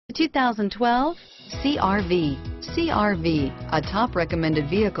2012 CR-V. CR-V, a top recommended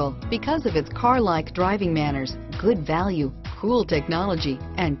vehicle because of its car-like driving manners, good value, cool technology,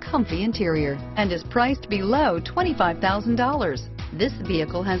 and comfy interior, and is priced below $25,000. This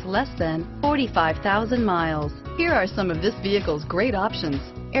vehicle has less than 45,000 miles. Here are some of this vehicle's great options: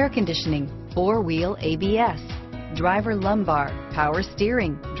 air conditioning, four-wheel ABS, driver lumbar, power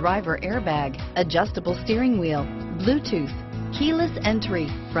steering, driver airbag, adjustable steering wheel, Bluetooth, keyless entry,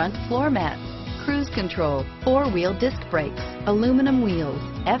 front floor mats, cruise control, four-wheel disc brakes, aluminum wheels,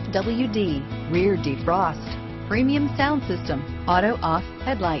 FWD, rear defrost, premium sound system, auto-off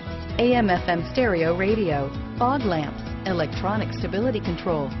headlights, AM/FM stereo radio, fog lamps, electronic stability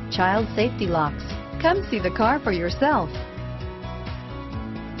control, child safety locks. Come see the car for yourself.